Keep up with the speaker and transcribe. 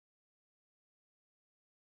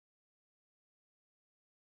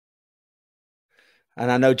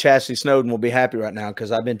And I know Chas Snowden will be happy right now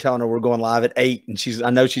because I've been telling her we're going live at 8, and I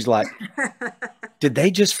know she's like, did they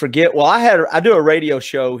just forget? Well, I do a radio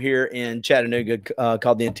show here in Chattanooga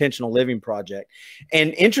called the Intentional Living Project.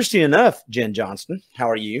 And interesting enough, Jen Johnston, how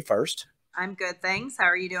are you first? I'm good, thanks. How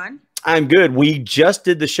are you doing? I'm good. We just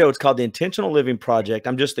did the show. It's called the Intentional Living Project.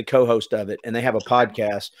 I'm just the co-host of it, and they have a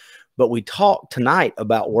podcast. But we talked tonight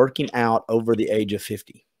about working out over the age of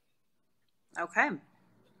 50. Okay.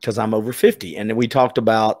 Because I'm over 50. And then we talked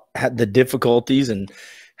about the difficulties and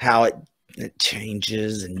how it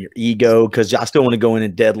changes and your ego. Because I still want to go in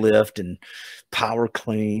and deadlift and power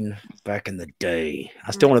clean back in the day.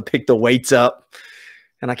 I still want to pick the weights up,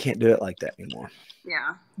 and I can't do it like that anymore.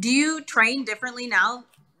 Yeah. Do you train differently now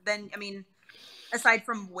than, aside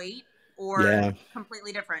from weight, or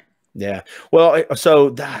completely different? Yeah. Well,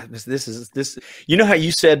 so this is, you know how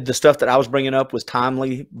you said the stuff that I was bringing up was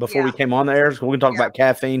timely before we came on the air? So we're going to talk about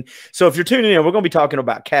caffeine. So if you're tuning in, we're going to be talking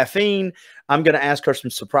about caffeine. I'm going to ask her some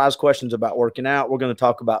surprise questions about working out. We're going to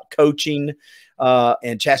talk about coaching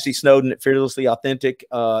and Chas Snowden at Fearlessly Authentic,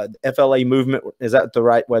 FLA Movement. Is that the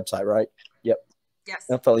right website, right? Yep. Yes.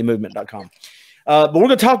 FLAmovement.com. But we're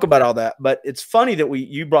going to talk about all that. But it's funny that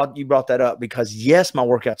you brought that up because, yes, my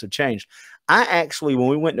workouts have changed. I actually, when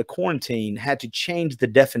we went into quarantine, had to change the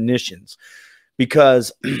definitions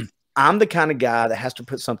because I'm the kind of guy that has to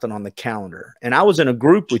put something on the calendar. And I was in a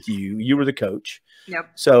group with you. You were the coach.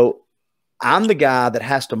 Yep. So I'm the guy that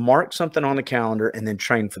has to mark something on the calendar and then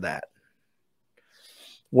train for that.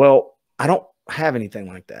 Well, I don't have anything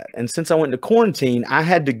like that. And since I went into quarantine, I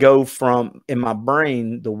had to go from, in my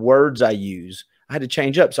brain, the words I use, I had to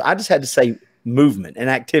change up. So I just had to say movement and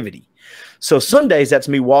activity. So some days that's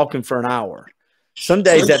me walking for an hour. Some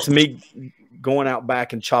days that's me going out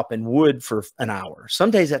back and chopping wood for an hour. Some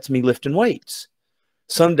days that's me lifting weights.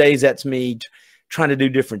 Some days that's me trying to do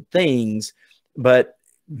different things. But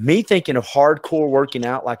me thinking of hardcore working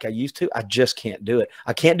out like I used to, I just can't do it.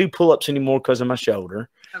 I can't do pull-ups anymore because of my shoulder.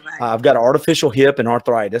 Okay. I've got an artificial hip and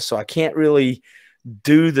arthritis, so I can't really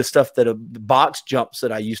do the stuff that the box jumps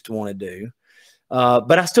that I used to want to do.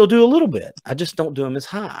 But I still do a little bit. I just don't do them as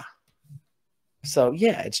high. So,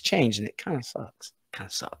 yeah, it's changed, and it kind of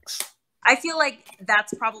sucks. I feel like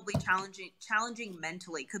that's probably challenging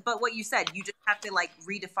mentally. But what you said, you just have to,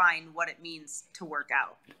 redefine what it means to work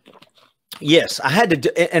out. Yes, I had to do,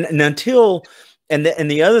 and until – and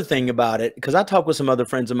the other thing about it, because I talk with some other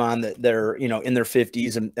friends of mine that they're, in their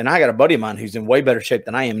 50s, and I got a buddy of mine who's in way better shape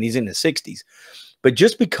than I am, and he's in his 60s. But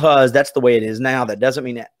just because that's the way it is now, that doesn't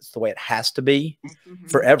mean that's the way it has to be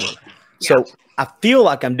forever. Yeah. So I feel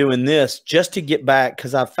like I'm doing this just to get back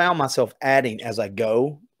because I found myself adding as I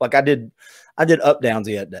go. Like I did up downs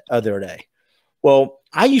the other day. Well,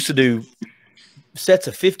 I used to do sets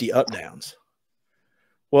of 50 up downs.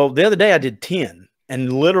 Well, the other day I did 10.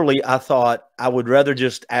 And literally, I thought I would rather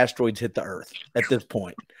just asteroids hit the earth at this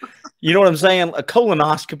point. You know what I'm saying? A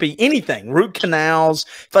colonoscopy, anything, root canals.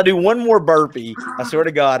 If I do one more burpee, I swear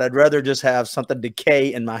to God, I'd rather just have something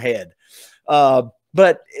decay in my head. So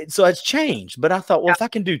it's changed. But I thought, well, if I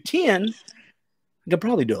can do 10, I could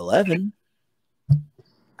probably do 11.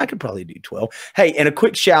 I could probably do 12. Hey, and a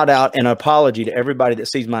quick shout out and apology to everybody that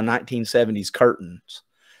sees my 1970s curtains.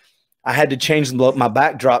 I had to change my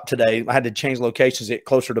backdrop today. I had to change locations to get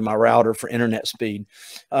closer to my router for internet speed.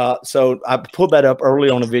 So I pulled that up early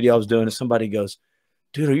on a video I was doing, and somebody goes,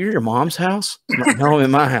 dude, are you at your mom's house? I'm like, no, I'm in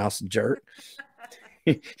my house, jerk.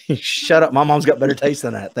 Shut up. My mom's got better taste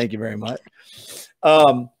than that. Thank you very much.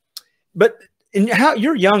 But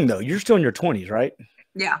you're young, though. You're still in your 20s, right?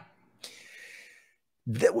 Yeah.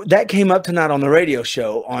 That came up tonight on the radio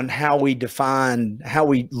show on how we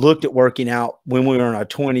looked at working out when we were in our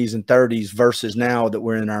 20s and 30s versus now that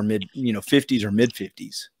we're in our mid 50s or mid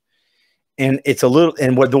 50s. And it's a little,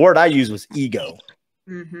 and what the word I used was ego.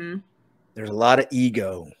 Mm-hmm. There's a lot of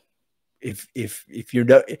ego. It's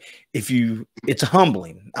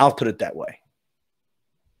humbling. I'll put it that way.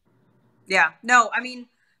 Yeah, no,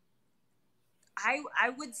 I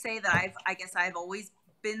would say that I've always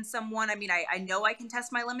been someone, I know I can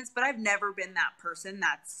test my limits, but I've never been that person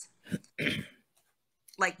that's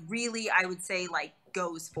really, I would say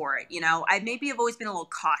goes for it. I maybe have always been a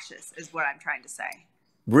little cautious is what I'm trying to say.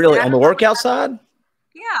 Really? On the workout side?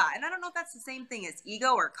 Yeah. And I don't know if that's the same thing as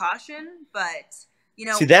ego or caution, but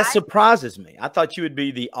see, that surprises me. I thought you would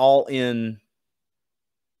be the all in.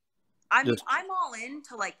 I'm all in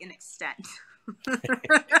to an extent. So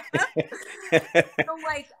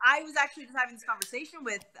I was actually just having this conversation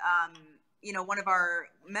with one of our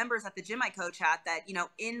members at the gym I coach at that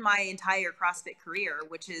in my entire CrossFit career,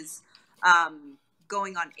 which is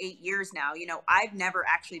going on 8 years now, I've never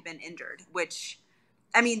actually been injured, which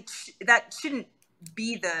I mean, that shouldn't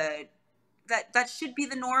be that should be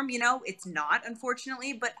the norm, you know. It's not,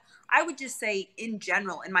 unfortunately, but I would just say in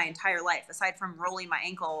general, in my entire life, aside from rolling my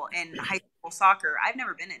ankle in high school soccer, I've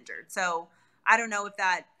never been injured. So I don't know if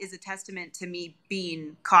that is a testament to me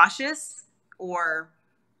being cautious, or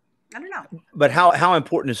I don't know. But how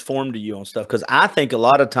important is form to you on stuff? Because I think a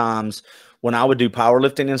lot of times when I would do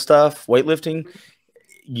powerlifting and stuff, weightlifting,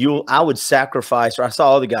 I would sacrifice, or I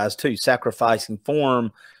saw other guys too, sacrificing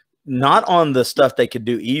form, not on the stuff they could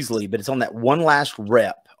do easily, but it's on that one last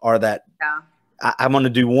rep, or that I'm going to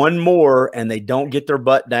do one more, and they don't get their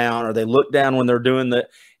butt down, or they look down when they're doing the,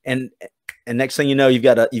 and next thing you know, you've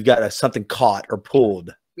got something caught or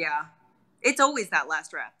pulled. Yeah. It's always that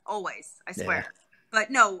last rep. Always. I swear. Yeah. But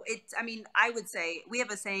no, I mean, I would say we have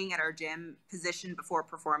a saying at our gym, position before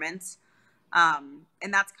performance. And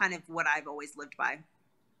that's kind of what I've always lived by.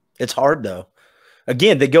 It's hard though.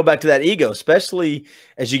 Again, they go back to that ego, especially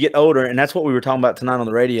as you get older. And that's what we were talking about tonight on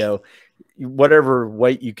the radio. Whatever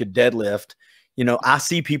weight you could deadlift, you know, I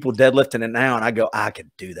see people deadlifting it now and I go, I could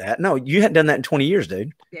do that. No, you hadn't done that in 20 years,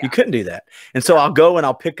 dude. Yeah. You couldn't do that. And so I'll go and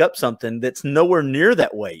I'll pick up something that's nowhere near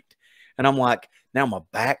that weight. And I'm like, now my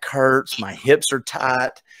back hurts, my hips are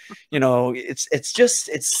tight. You know, it's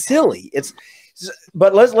silly.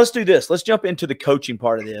 But let's do this. Let's jump into the coaching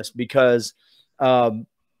part of this, because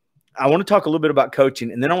I want to talk a little bit about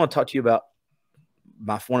coaching, and then I want to talk to you about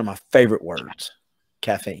one of my favorite words,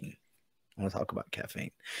 caffeine. I want to talk about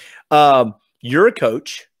caffeine. You're a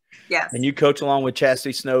coach. Yes. And you coach along with Chas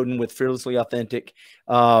Snowden with Fearlessly Authentic.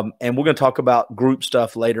 And we're going to talk about group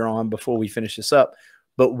stuff later on before we finish this up.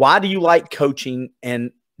 But why do you like coaching,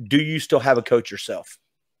 and do you still have a coach yourself?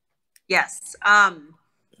 Yes.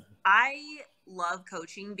 I love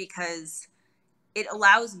coaching because it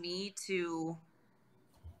allows me to,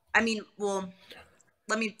 I mean, well,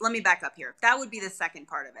 let me back up here. That would be the second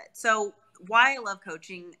part of it. So why I love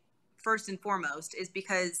coaching, first and foremost, is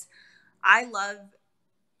because I love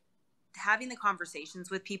having the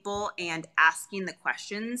conversations with people and asking the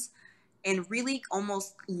questions and really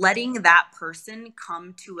almost letting that person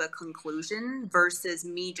come to a conclusion versus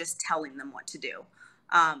me just telling them what to do.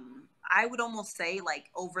 I would almost say,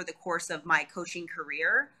 like, over the course of my coaching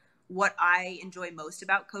career, what I enjoy most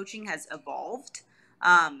about coaching has evolved.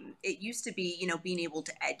 It used to be, you know, being able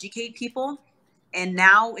to educate people, and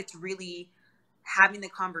now it's really having the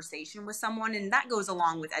conversation with someone, and that goes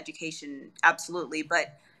along with education, absolutely.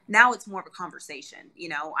 But now it's more of a conversation. You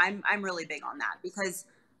know, I'm really big on that because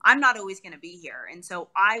I'm not always going to be here. And so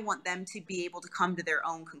I want them to be able to come to their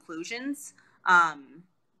own conclusions. And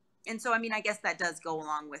so, I mean, I guess that does go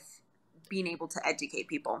along with being able to educate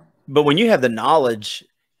people. But when you have the knowledge,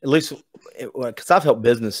 at least because I've helped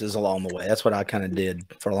businesses along the way, that's what I kind of did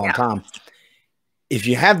for a long time. If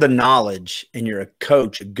you have the knowledge and you're a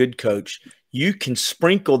coach, a good coach, you can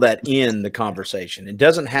sprinkle that in the conversation. It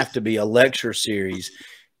doesn't have to be a lecture series.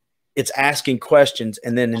 It's asking questions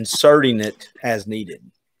and then inserting it as needed.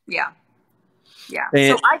 Yeah. Yeah.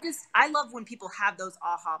 And so I love when people have those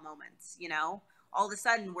aha moments, you know, all of a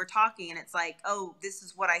sudden we're talking and it's like, oh, this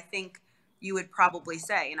is what I think you would probably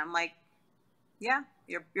say. And I'm like, yeah,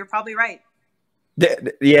 you're probably right.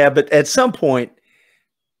 Yeah. But at some point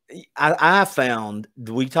I found,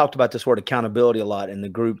 we talked about this word accountability a lot in the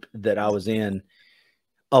group that I was in.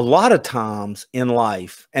 A lot of times in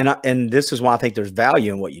life, and this is why I think there's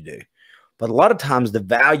value in what you do, but a lot of times the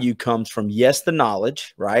value comes from, yes, the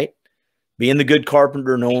knowledge, right? Being the good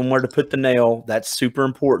carpenter, knowing where to put the nail, that's super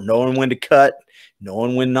important. Knowing when to cut,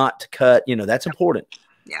 knowing when not to cut, you know, that's important.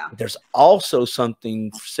 Yeah. But there's also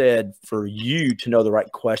something said for you to know the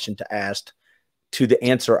right question to ask to the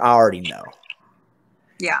answer I already know.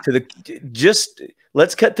 Yeah. Just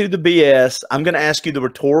let's cut through the BS. I'm going to ask you the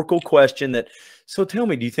rhetorical question that, so tell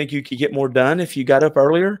me, do you think you could get more done if you got up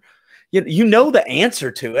earlier? You know the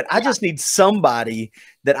answer to it. I just need somebody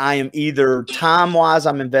that I am either time-wise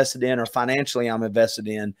I'm invested in or financially I'm invested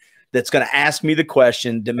in that's going to ask me the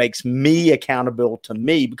question that makes me accountable to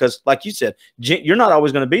me, because like you said, you're not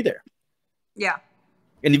always going to be there. Yeah.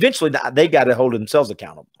 And eventually they got to hold themselves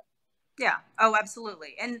accountable. Yeah. Oh,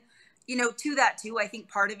 absolutely. And, you know, to that too, I think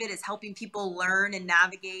part of it is helping people learn and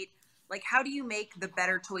navigate, like, how do you make the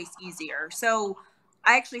better choice easier? So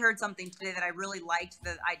I actually heard something today that I really liked,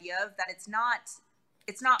 the idea of that it's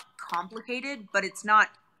not complicated, but it's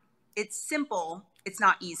simple. It's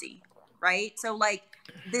not easy. Right. So like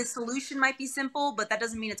the solution might be simple, but that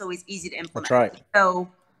doesn't mean it's always easy to implement. That's right. So,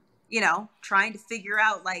 you know, trying to figure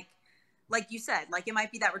out, like you said, like it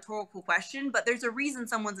might be that rhetorical question, but there's a reason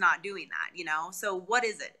someone's not doing that, you know? So what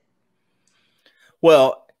is it?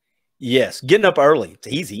 Well, yes. Getting up early. It's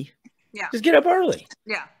easy. Yeah. Just get up early.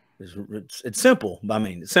 Yeah. It's simple. I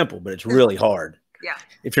mean, it's simple, but it's really hard. Yeah.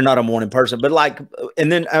 If you're not a morning person. But like,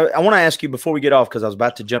 and then I want to ask you before we get off, because I was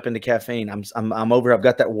about to jump into caffeine. I'm over. I've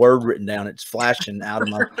got that word written down. It's flashing out of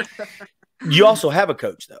my. You also have a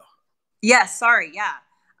coach, though. Yes. Sorry. Yeah.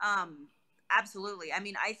 Absolutely. I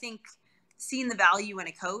mean, I think seeing the value in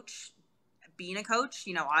a coach, being a coach,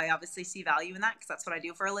 you know, I obviously see value in that because that's what I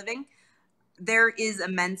do for a living. There is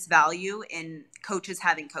immense value in coaches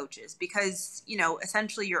having coaches because, you know,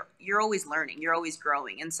 essentially you're always learning, you're always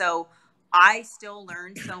growing. And so I still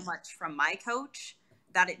learn so much from my coach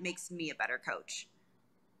that it makes me a better coach.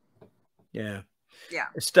 Yeah. Yeah.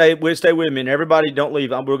 Stay with me, and everybody don't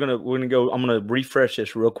leave. We're gonna go. I'm gonna refresh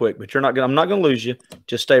this real quick, but I'm not gonna lose you.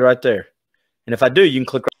 Just stay right there. And if I do, you can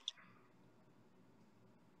click.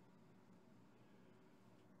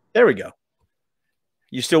 There we go.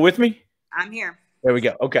 You still with me? I'm here. There we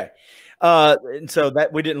go. Okay. And so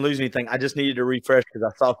that we didn't lose anything. I just needed to refresh because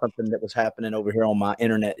I saw something that was happening over here on my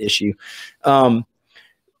internet issue. And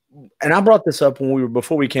I brought this up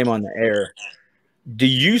before we came on the air. Do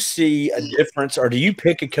you see a difference, or do you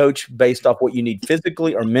pick a coach based off what you need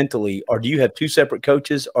physically or mentally, or do you have two separate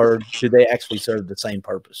coaches, or do they actually serve the same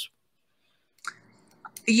purpose?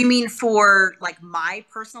 You mean for like my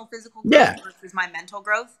personal physical growth versus my mental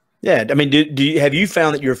growth? Yeah. I mean, have you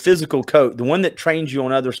found that your physical coach, the one that trains you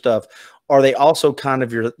on other stuff, are they also kind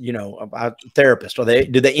of your, you know, therapist? Do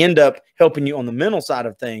they end up helping you on the mental side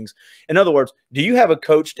of things? In other words, do you have a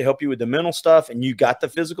coach to help you with the mental stuff and you got the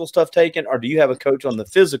physical stuff taken, or do you have a coach on the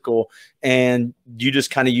physical and you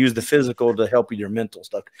just kind of use the physical to help with your mental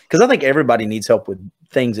stuff? Because I think everybody needs help with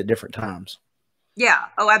things at different times. Yeah.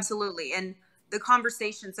 Oh, absolutely. And the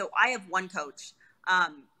conversation. So I have one coach.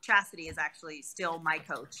 Chastity is actually still my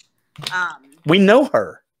coach. We know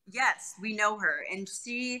her. Yes, we know her. And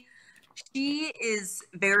she is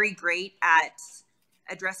very great at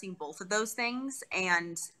addressing both of those things.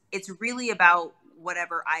 And it's really about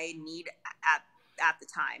whatever I need at the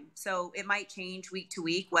time. So it might change week to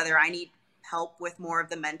week, whether I need help with more of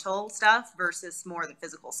the mental stuff versus more of the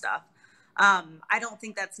physical stuff. I don't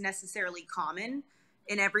think that's necessarily common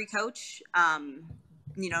in every coach.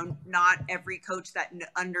 You know, not every coach that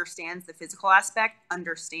understands the physical aspect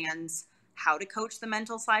understands how to coach the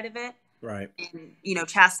mental side of it. Right. And, you know,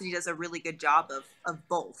 Chastity does a really good job of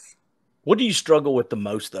both. What do you struggle with the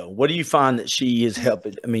most, though? What do you find that she is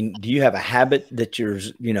helping? I mean, do you have a habit that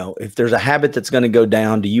you know, if there's a habit that's going to go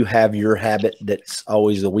down, do you have your habit that's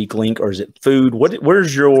always the weak link, or is it food?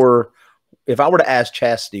 Where's your, if I were to ask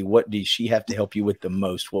Chastity, what does she have to help you with the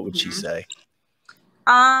most? What would she say?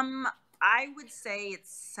 I would say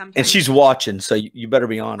it's something. And she's watching, so you better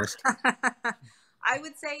be honest. I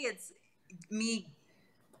would say it's me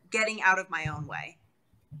getting out of my own way.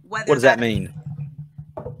 What does that mean?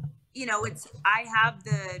 You know, I have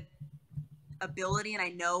the ability and I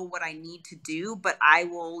know what I need to do, but I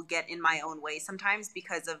will get in my own way sometimes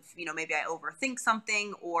because of, you know, maybe I overthink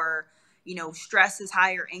something, or, you know, stress is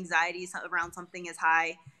high or anxiety around something is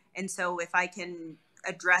high. And so if I can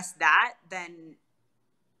address that, then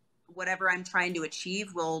whatever I'm trying to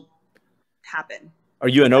achieve will happen. Are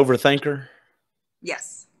you an overthinker?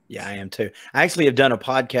 Yes. Yeah, I am too. I actually have done a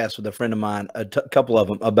podcast with a friend of mine, a couple of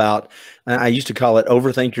them, about, I used to call it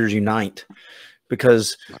Overthinkers Unite,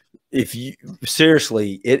 because if you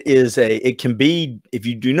seriously, it can be, if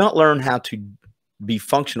you do not learn how to be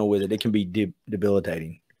functional with it, it can be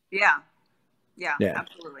debilitating. Yeah. Yeah,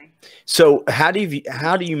 absolutely. So how do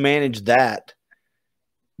you manage that?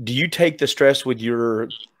 Do you take the stress with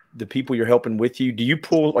the people you're helping with you?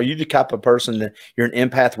 Are you the type of person that you're an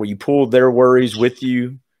empath where you pull their worries with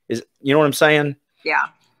you? You know what I'm saying? Yeah.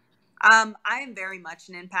 I am very much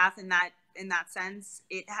an empath in that sense.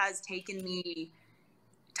 It has taken me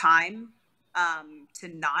time, to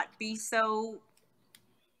not be so,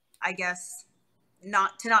 I guess,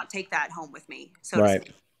 not take that home with me. So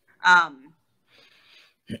right.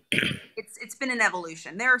 It's been an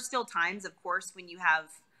evolution. There are still times, of course, when you have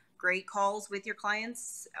great calls with your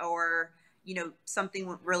clients, or, you know, something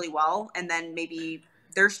went really well and then maybe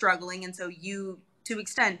they're struggling. And so you, to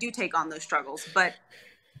extent, do take on those struggles, but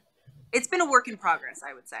it's been a work in progress,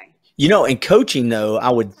 I would say. You know, in coaching though,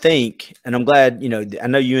 I would think, and I'm glad, you know, I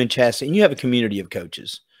know you and Chas, and you have a community of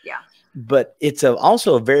coaches. Yeah. But it's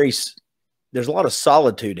also there's a lot of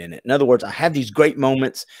solitude in it. In other words, I have these great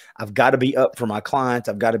moments. I've got to be up for my clients.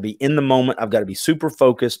 I've got to be in the moment. I've got to be super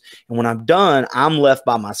focused. And when I'm done, I'm left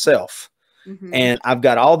by myself. Mm-hmm. And I've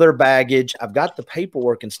got all their baggage. I've got the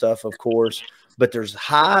paperwork and stuff, of course, but there's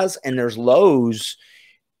highs and there's lows.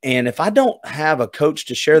 And if I don't have a coach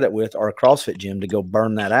to share that with or a CrossFit gym to go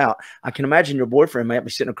burn that out, I can imagine your boyfriend might be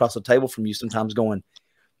sitting across the table from you sometimes going,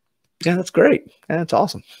 yeah, that's great. Yeah, that's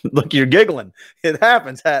awesome. Look, you're giggling. It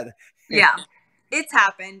happens. Yeah, it's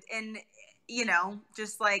happened. And, you know,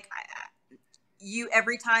 just like you,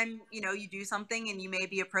 every time, you know, you do something and you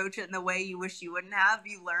maybe approach it in the way you wish you wouldn't have,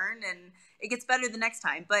 you learn and it gets better the next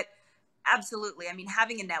time. But absolutely. I mean,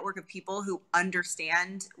 having a network of people who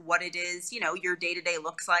understand what it is, you know, your day-to-day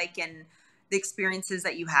looks like and the experiences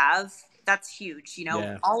that you have, that's huge. You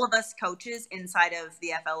know, all of us coaches inside of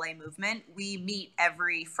the FLA movement, we meet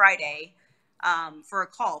every Friday for a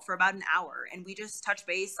call for about an hour. And we just touch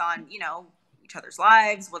base on, you know, each other's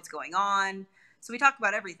lives, what's going on. So we talk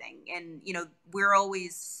about everything. And, you know, we're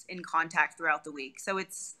always in contact throughout the week. So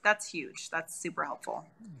that's huge. That's super helpful.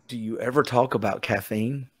 Do you ever talk about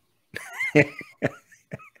caffeine?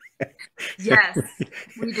 Yes,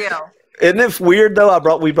 we do. Isn't it weird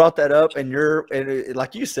though? We brought that up, and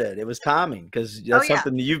like you said, it was timing because that's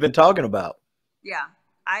something that you've been talking about. Yeah,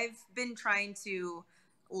 I've been trying to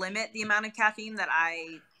limit the amount of caffeine that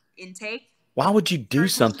I intake. Why would you do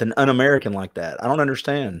something un-American like that? I don't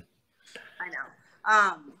understand. I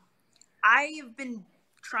know. I've been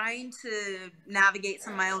trying to navigate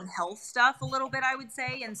some of my own health stuff a little bit, I would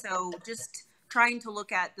say, and so just trying to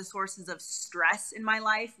look at the sources of stress in my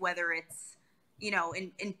life, whether it's, you know,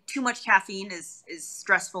 and too much caffeine is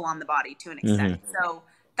stressful on the body to an extent. So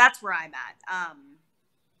that's where I'm at.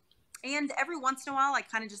 And every once in a while, I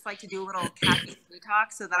kind of just like to do a little caffeine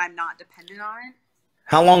detox so that I'm not dependent on it.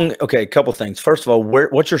 How long? Okay, a couple things. First of all,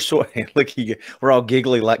 what's your source? Look, we're all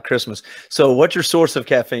giggly like Christmas. So what's your source of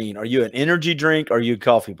caffeine? Are you an energy drink or are you a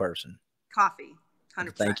coffee person? Coffee,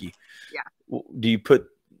 100%. Thank you. Yeah. Do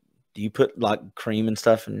you put like cream and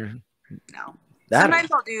stuff in your? No. Sometimes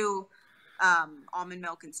I'll do almond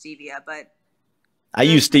milk and stevia, but I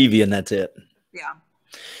use stevia and that's it. Yeah.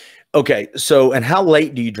 Okay. So, and how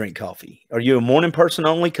late do you drink coffee? Are you a morning person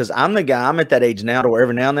only? Because I'm the guy, I'm at that age now to where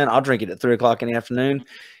every now and then I'll drink it at 3 o'clock in the afternoon.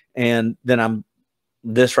 And then I'm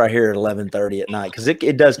this right here at 11:30 at night. Cause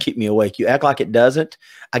it does keep me awake. You act like it doesn't.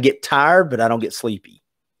 I get tired, but I don't get sleepy.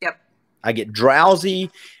 Yep. I get drowsy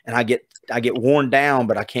and I get worn down,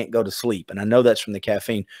 but I can't go to sleep. And I know that's from the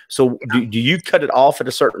caffeine. So do you cut it off at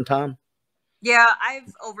a certain time? Yeah,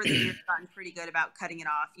 I've over the years gotten pretty good about cutting it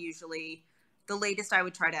off. Usually the latest I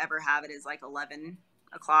would try to ever have it is like 11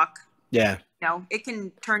 o'clock. Yeah. You know, it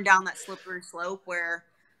can turn down that slippery slope where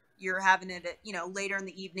you're having it at, you know, later in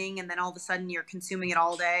the evening and then all of a sudden you're consuming it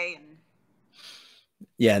all day. And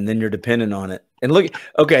yeah, and then you're dependent on it. And look,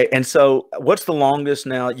 okay, and so what's the longest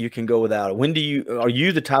now you can go without it? Are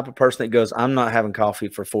you the type of person that goes, I'm not having coffee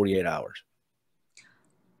for 48 hours?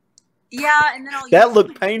 Yeah, and then that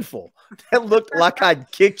looked painful. That looked like I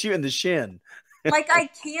kicked you in the shin. Like I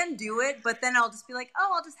can do it, but then I'll just be like,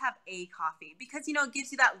 oh, I'll just have a coffee because, you know, it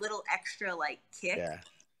gives you that little extra like kick,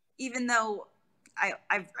 even though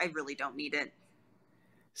I really don't need it.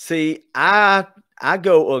 See, I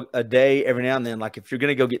go a day every now and then. Like if you're going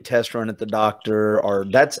to go get test run at the doctor or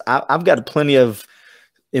I've got plenty of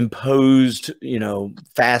imposed, you know,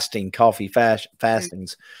 coffee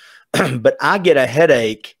fastings, but I get a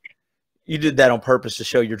headache. You did that on purpose to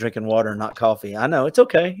show you're drinking water and not coffee. I know it's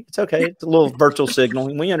okay. It's okay. It's a little virtual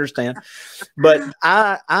signaling. We understand, but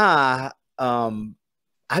I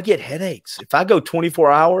get headaches. If I go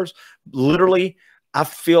 24 hours, literally, I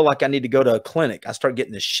feel like I need to go to a clinic. I start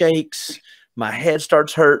getting the shakes. My head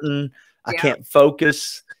starts hurting. I can't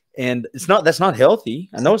focus. And that's not healthy.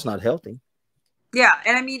 I know it's not healthy. Yeah.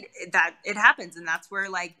 And I mean, that it happens. And that's where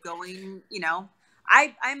like going, you know,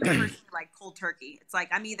 I'm a person like cold turkey. It's like,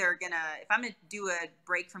 I'm either if I'm going to do a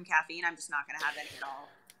break from caffeine, I'm just not going to have any at all.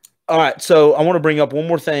 All right. So I want to bring up one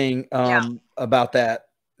more thing about that.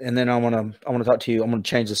 And then I want to talk to you. I'm going to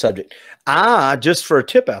change the subject. Just for a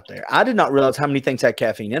tip out there, I did not realize how many things had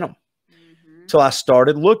caffeine in them. So I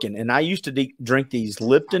started looking, and I used to drink these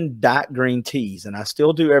Lipton Diet green teas, and I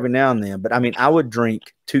still do every now and then. But I mean, I would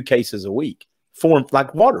drink 2 cases a week, 4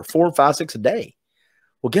 or 5, 6 a day.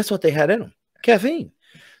 Well, guess what they had in them? Caffeine.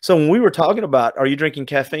 So when we were talking about, are you drinking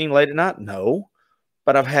caffeine late at night? No,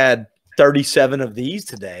 but I've had 37 of these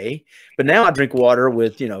today, but now I drink water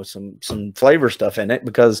with, you know, some flavor stuff in it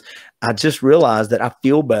because I just realized that I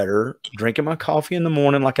feel better drinking my coffee in the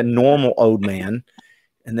morning like a normal old man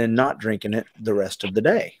and then not drinking it the rest of the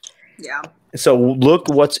day. Yeah. So look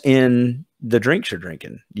what's in the drinks you're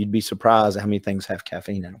drinking. You'd be surprised at how many things have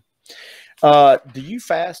caffeine in them. Do you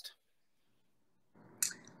fast?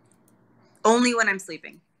 Only when I'm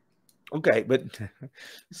sleeping. Okay, but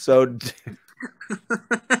so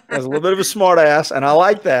That's a little bit of a smart ass, and I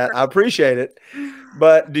like that. I appreciate it.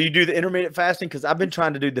 But do you do the intermittent fasting? Because I've been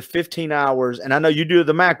trying to do the 15 hours, and I know you do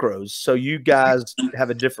the macros, so you guys have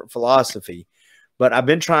a different philosophy. But I've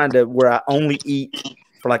been trying to where I only eat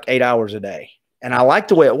for like 8 hours a day. And I like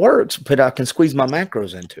the way it works, but I can squeeze my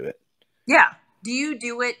macros into it. Yeah. Do you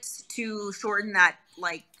do it to shorten that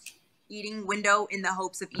like eating window in the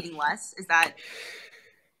hopes of eating less? Is that?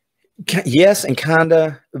 Yes, and kind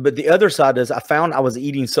of. But the other side is I found I was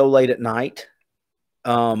eating so late at night.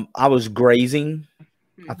 I was grazing.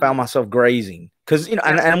 I found myself grazing because, you know,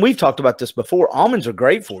 and we've talked about this before. Almonds are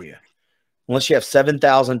great for you unless you have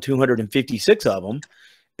 7,256 of them.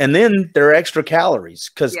 And then there are extra calories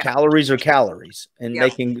because calories are calories, and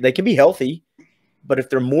they can be healthy, but if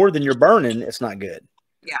they're more than you're burning, it's not good.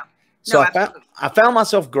 Yeah. So I found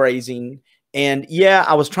myself grazing, and yeah,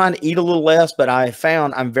 I was trying to eat a little less, but I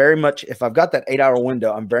found I'm very much, if I've got that 8 hour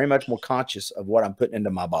window, I'm very much more conscious of what I'm putting into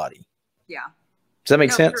my body. Yeah. Does that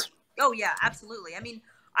make sense? Oh yeah, absolutely. I mean,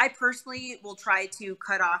 I personally will try to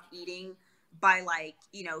cut off eating by like,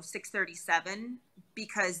 6:37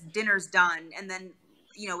 because dinner's done, and then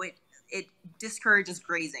it discourages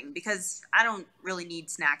grazing because I don't really need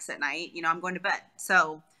snacks at night. I'm going to bed.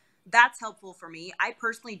 So that's helpful for me. I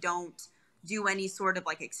personally don't do any sort of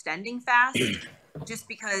like extending fast just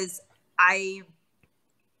because I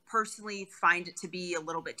personally find it to be a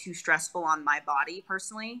little bit too stressful on my body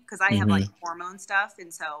personally because I have like hormone stuff.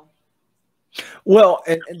 And so. Well,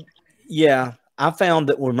 and yeah, I found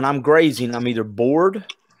that when I'm grazing, I'm either bored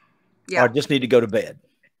or I just need to go to bed.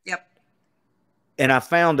 Yep. And I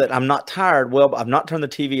found that I'm not tired. Well, I've not turned the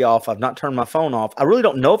TV off. I've not turned my phone off. I really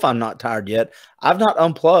don't know if I'm not tired yet. I've not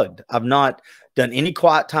unplugged. I've not done any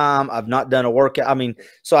quiet time. I've not done a workout. I mean,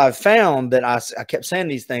 so I've found that I kept saying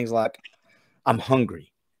these things like, I'm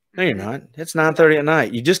hungry. No, you're not. It's 9:30 at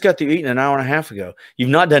night. You just got through eating an hour and a half ago. You've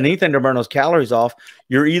not done anything to burn those calories off.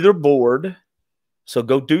 You're either bored, so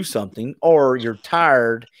go do something, or you're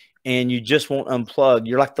tired and you just won't unplug.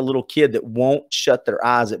 You're like the little kid that won't shut their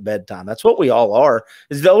eyes at bedtime. That's what we all are.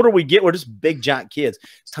 As the older we get, we're just big, giant kids.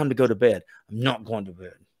 It's time to go to bed. I'm not going to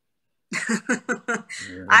bed.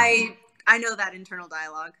 I know that internal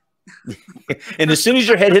dialogue. And as soon as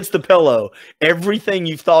your head hits the pillow, everything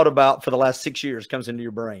you've thought about for the last 6 years comes into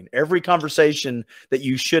your brain. Every conversation that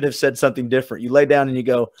you should have said something different. You lay down and you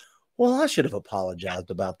go, well, I should have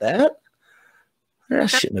apologized about that. I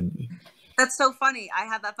shouldn't have. That's so funny. I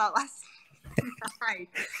had that thought last night.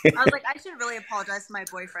 I was like, I should really apologize to my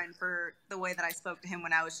boyfriend for the way that I spoke to him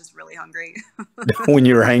when I was just really hungry. When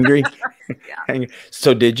you were angry? Yeah.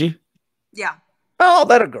 So did you? Yeah. Oh,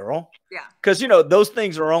 that a girl. Yeah. Because, those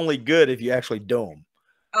things are only good if you actually do them.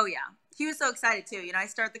 Oh, yeah. He was so excited, too. I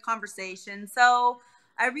start the conversation. So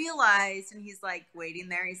I realized, and he's like waiting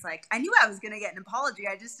there. He's like, I knew I was going to get an apology.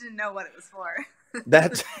 I just didn't know what it was for.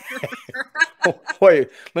 That's wait,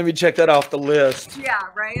 let me check that off the list. Yeah,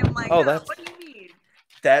 right. I'm like, oh, what do you mean?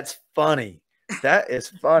 That's funny. That is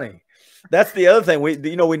funny. That's the other thing. We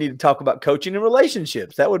need to talk about coaching and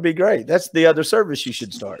relationships. That would be great. That's the other service you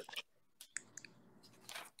should start.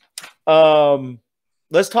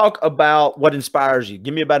 Let's talk about what inspires you.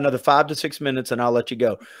 Give me about another 5 to 6 minutes and I'll let you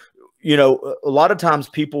go. A lot of times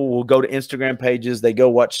people will go to Instagram pages. They go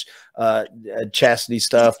watch Chastity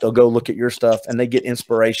stuff. They'll go look at your stuff and they get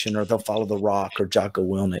inspiration, or they'll follow The Rock or Jocko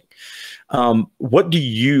Willink. Are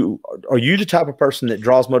you the type of person that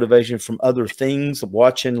draws motivation from other things,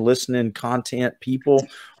 watching, listening, content, people,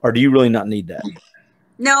 or do you really not need that?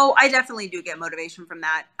 No, I definitely do get motivation from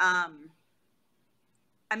that.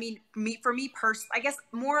 I mean, for me personally, I guess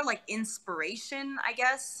more like inspiration,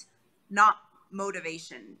 not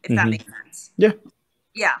motivation, if that makes sense. Yeah.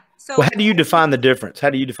 Yeah. So how do you define the difference?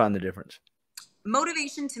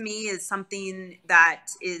 Motivation to me is something that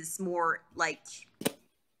is more like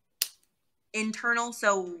internal.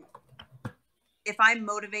 So if I'm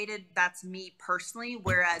motivated, that's me personally,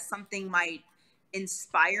 whereas something might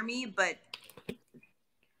inspire me, but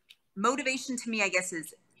motivation to me, I guess,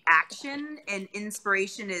 is action, and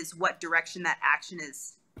inspiration is what direction that action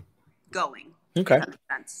is going. Okay. If that makes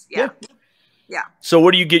sense. Yeah. Yeah. So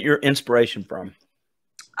where do you get your inspiration from?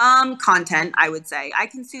 Content, I would say. I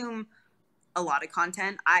consume a lot of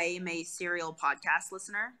content. I am a serial podcast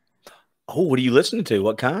listener. Oh, what are you listening to?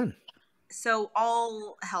 What kind? So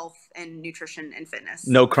all health and nutrition and fitness.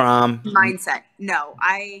 No crime. Mindset. No,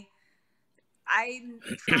 I'm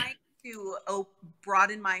trying to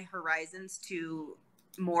broaden my horizons to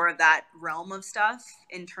more of that realm of stuff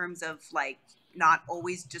in terms of like not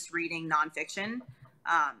always just reading nonfiction.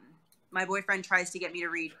 My boyfriend tries to get me to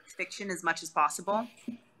read fiction as much as possible.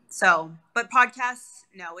 So, but podcasts,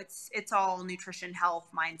 no, it's all nutrition, health,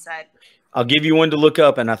 mindset. I'll give you one to look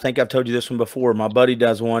up, and I think I've told you this one before. My buddy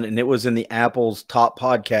does one, and it was in the Apple's top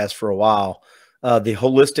podcast for a while, the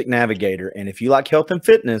Holistic Navigator. And if you like health and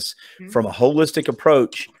fitness from a holistic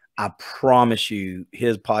approach, I promise you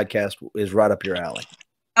his podcast is right up your alley.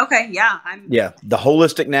 Okay, yeah. The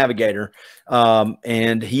Holistic Navigator.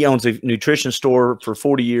 And he owns a nutrition store for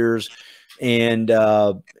 40 years, and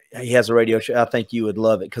he has a radio show. I think you would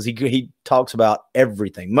love it because he talks about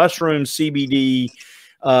everything. Mushrooms, CBD.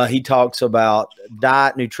 He talks about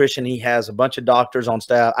diet, nutrition. He has a bunch of doctors on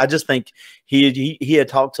staff. I just think he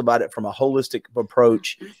talks about it from a holistic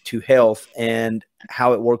approach to health and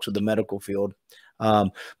how it works with the medical field.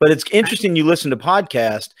 But it's interesting you listen to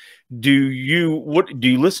podcasts. Do you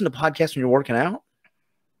listen to podcasts when you're working out?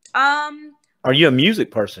 Are you a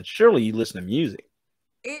music person? Surely you listen to music.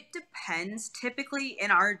 It depends. Typically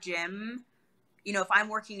in our gym, if I'm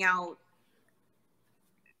working out,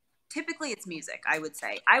 typically it's music, I would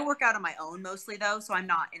say. I work out on my own mostly though, so I'm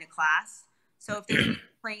not in a class. So if they're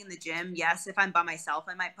playing in the gym, yes. If I'm by myself,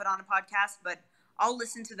 I might put on a podcast, but I'll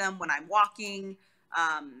listen to them when I'm walking,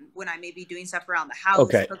 when I may be doing stuff around the house,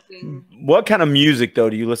 cooking. What kind of music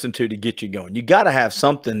though do you listen to get you going? You got to have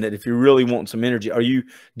something that if you really want some energy, or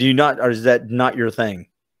is that not your thing?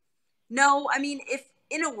 No, I mean, if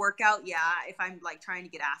in a workout, yeah, if I'm like trying to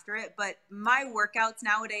get after it, but my workouts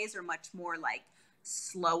nowadays are much more like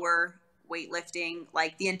slower weightlifting.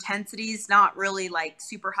 Like the intensity is not really like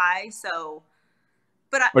super high. So,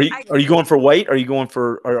 but are you going for weight? Are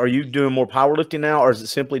you doing more powerlifting now, or is it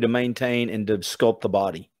simply to maintain and to sculpt the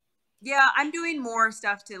body? Yeah, I'm doing more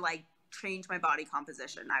stuff to like change my body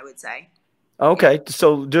composition, I would say. Okay. Yeah.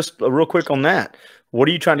 So just real quick on that, what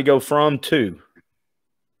are you trying to go from to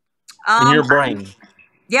in your brain?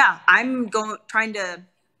 I'm trying to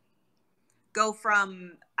go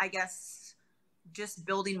from, I guess, just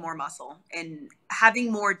building more muscle and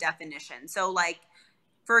having more definition. So like,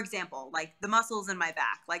 for example, like the muscles in my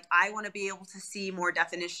back, like I want to be able to see more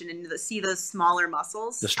definition and see those smaller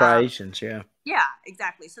muscles. The striations. Yeah,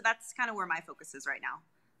 exactly. So that's kind of where my focus is right now.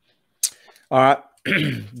 All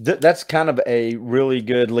right. That's kind of a really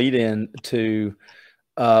good lead in to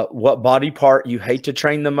what body part you hate to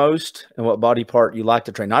train the most and what body part you like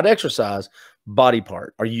to train. Not exercise, body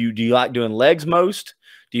part. Do you like doing legs most?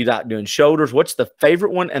 Do you like doing shoulders? What's the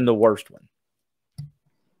favorite one and the worst one?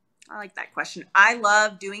 I like that question. I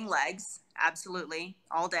love doing legs. Absolutely.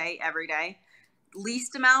 All day, every day.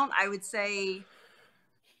 Least amount, I would say,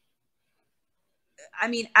 I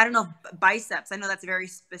mean, I don't know, biceps. I know that's very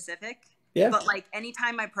specific. Yeah. But like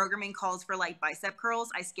anytime my programming calls for like bicep curls,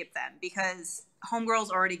 I skip them because homegirls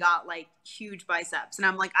already got like huge biceps. And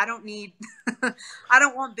I'm like, I don't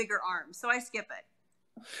want bigger arms. So I skip it.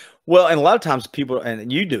 Well, and a lot of times people,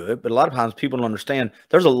 and you do it, but a lot of times people don't understand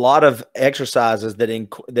there's a lot of exercises that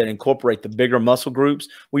incorporate the bigger muscle groups.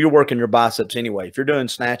 Well, you're working your biceps anyway. If you're doing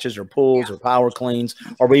snatches or pulls or power cleans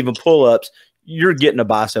or even pull-ups, you're getting a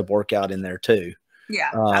bicep workout in there too.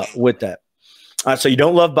 Yeah. With that. All right, so you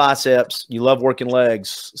don't love biceps. You love working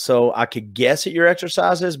legs. So I could guess at your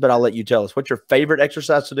exercises, but I'll let you tell us. What's your favorite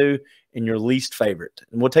exercise to do and your least favorite?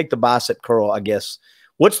 And we'll take the bicep curl, I guess.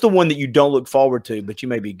 What's the one that you don't look forward to, but you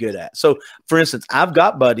may be good at? So, for instance, I've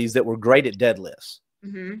got buddies that were great at deadlifts,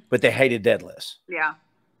 but they hated deadlifts. Yeah.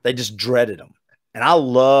 They just dreaded them. And I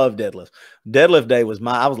love deadlifts. Deadlift day was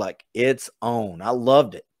I was like, it's on. I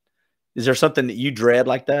loved it. Is there something that you dread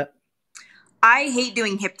like that? I hate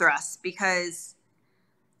doing hip thrusts because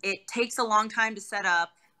it takes a long time to set up.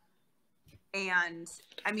 And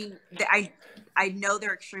I mean, I know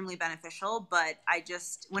they're extremely beneficial, but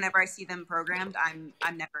whenever I see them programmed,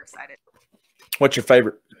 I'm never excited. What's your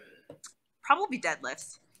favorite? Probably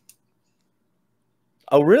deadlifts.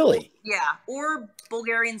 Oh, really? Yeah. Or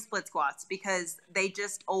Bulgarian split squats because they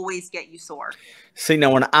just always get you sore. See,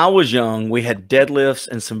 now when I was young, we had deadlifts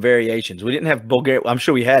and some variations. We didn't have Bulgarian. I'm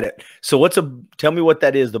sure we had it. So tell me what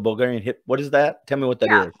that is, the Bulgarian hip. What is that? Tell me what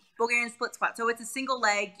that is. Bulgarian split squat. So it's a single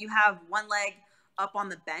leg. You have one leg up on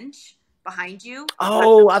the bench behind you.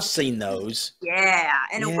 Oh, I've seen those. Yeah.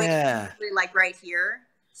 And a weight like right here.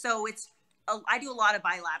 So I do a lot of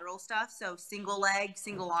bilateral stuff. So single leg,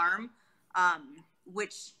 single arm,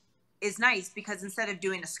 which is nice because instead of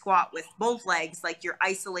doing a squat with both legs, like you're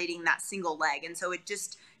isolating that single leg. And so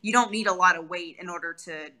you don't need a lot of weight in order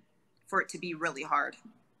for it to be really hard.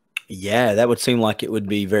 Yeah, that would seem like it would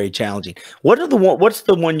be very challenging. What's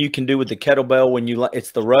the one you can do with the kettlebell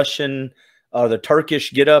it's the Russian or the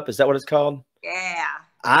Turkish get up? Is that what it's called? Yeah.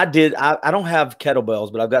 I don't have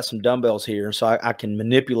kettlebells, but I've got some dumbbells here, so I can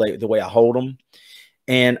manipulate the way I hold them.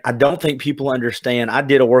 And I don't think people understand. I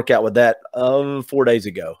did a workout with that 4 days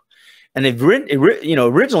ago. And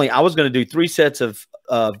originally I was going to do 3 sets of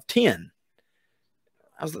 10.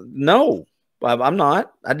 I was like, no, I'm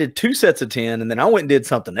not. I did 2 sets of 10, and then I went and did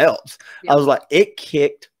something else. I was like, it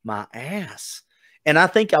kicked my ass. And I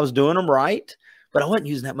think I was doing them right, but I wasn't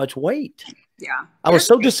using that much weight. Yeah. I was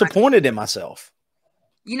so disappointed in myself.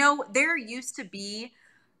 You know, there used to be,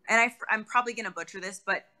 and I'm probably going to butcher this,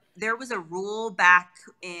 but there was a rule back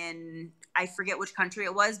in, I forget which country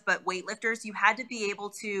it was, but weightlifters, you had to be able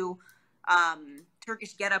to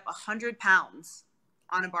Turkish get up 100 pounds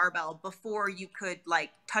on a barbell before you could like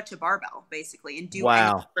touch a barbell basically and do any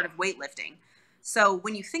sort of weightlifting. So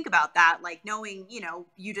when you think about that, like knowing, you know,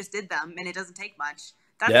 you just did them and it doesn't take much.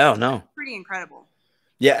 That's pretty incredible.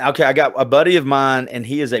 Yeah. Okay. I got a buddy of mine and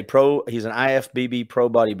he's an IFBB pro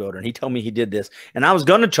bodybuilder. And he told me he did this and I was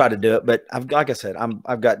going to try to do it, but like I said,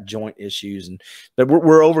 I've got joint issues but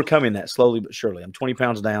we're overcoming that slowly, but surely. I'm 20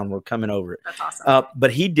 pounds down. We're coming over it. That's awesome.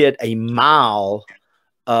 But he did a mile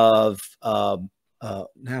of, now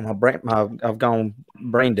I've gone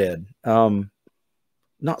brain dead.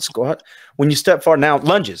 Not squat. When you step forward now,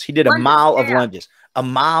 lunges. He did a mile of lunges. A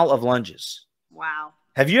mile of lunges. Wow.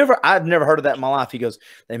 Have you ever? I've never heard of that in my life. He goes,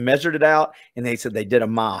 they measured it out and they said they did a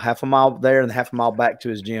mile, half a mile there and half a mile back to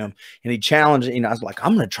his gym. And he challenged, you know, I was like,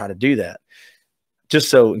 I'm going to try to do that. Just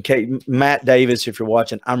so in case, Matt Davis, if you're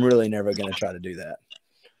watching, I'm really never going to try to do that.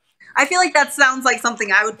 I feel like that sounds like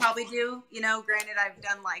something I would probably do. You know, granted, I've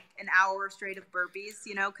done like an hour straight of burpees,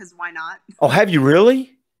 you know, because why not? Oh, have you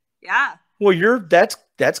really? Yeah. Well,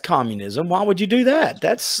 that's communism. Why would you do that?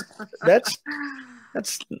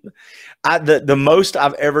 The most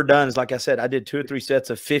I've ever done is, like I said, I did 2 or 3 sets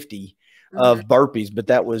of 50 of burpees, but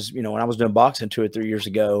that was, you know, when I was doing boxing 2 or 3 years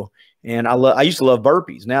ago. And I used to love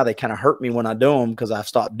burpees. Now they kind of hurt me when I do them because I've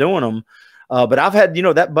stopped doing them. But I've had, you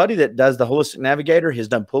know, that buddy that does the Holistic Navigator, he's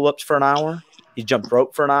done pull-ups for an hour. He's jumped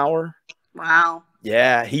rope for an hour. Wow.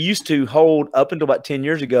 Yeah. He used to hold up until about 10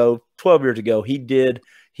 years ago, 12 years ago.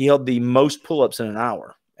 He held the most pull-ups in an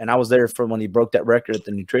hour. And I was there for when he broke that record at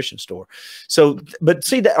the nutrition store. So, but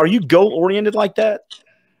see that, are you goal-oriented like that?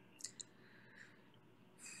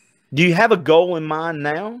 Do you have a goal in mind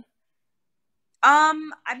now? I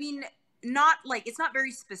mean, not like, it's not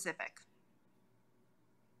very specific.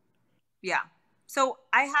 Yeah. So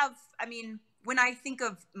I mean, when I think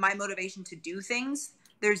of my motivation to do things,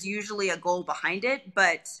 there's usually a goal behind it,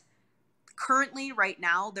 but currently right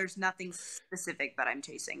now, there's nothing specific that I'm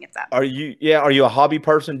chasing. If that are you a hobby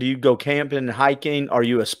person? Do you go camping and hiking? Are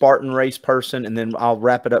you a Spartan race person? And then I'll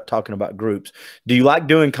wrap it up talking about groups. Do you like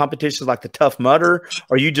doing competitions like the Tough Mudder?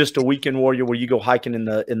 Or are you just a weekend warrior where you go hiking in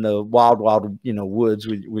the wild, you know, woods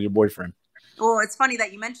with your boyfriend? Well, it's funny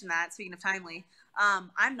that you mentioned that. Speaking of timely,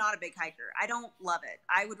 I'm not a big hiker. I don't love it.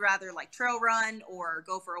 I would rather like trail run or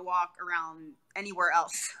go for a walk around anywhere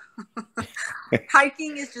else.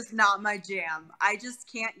 Hiking is just not my jam. I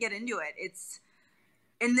just can't get into it.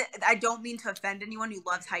 I don't mean to offend anyone who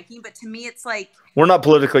loves hiking, but to me, it's like, we're not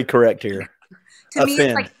politically correct here. To me,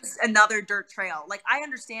 it's like another dirt trail. Like, I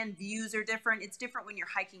understand views are different. It's different when you're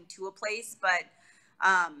hiking to a place, but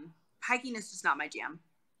hiking is just not my jam.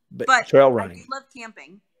 But trail running. I do love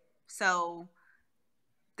camping. So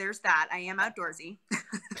there's that. I am outdoorsy.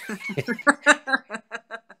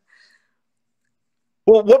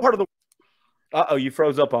 Well, what part of the uh-oh, you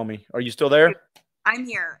froze up on me. Are you still there? I'm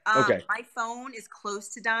here. Okay. My phone is close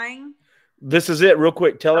to dying. This is it. Real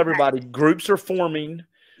quick. Tell everybody groups are forming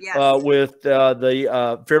with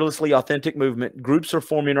the Fearlessly Authentic movement. Groups are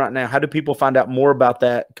forming right now. How do people find out more about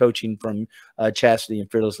that coaching from Chastity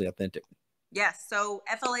and Fearlessly Authentic? Yes. So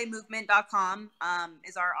flamovement.com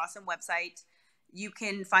is our awesome website. You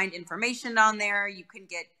can find information on there. You can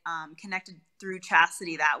get connected through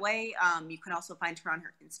Chastity that way. You can also find her on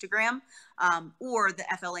her Instagram or the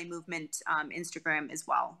FLA Movement Instagram as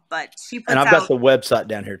well. But she puts I've got the website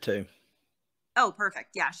down here too. Oh, perfect.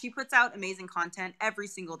 Yeah, she puts out amazing content every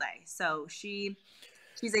single day. So she's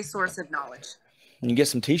a source of knowledge. You can get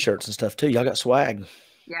some T-shirts and stuff too. Y'all got swag.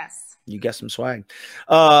 Yes. You got some swag.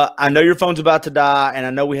 I know your phone's about to die, and I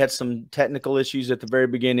know we had some technical issues at the very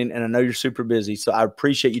beginning, and I know you're super busy, so I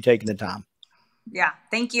appreciate you taking the time. Yeah,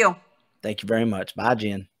 thank you. Thank you very much. Bye,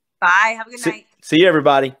 Jen. Bye. Have a good night. See you,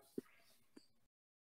 everybody.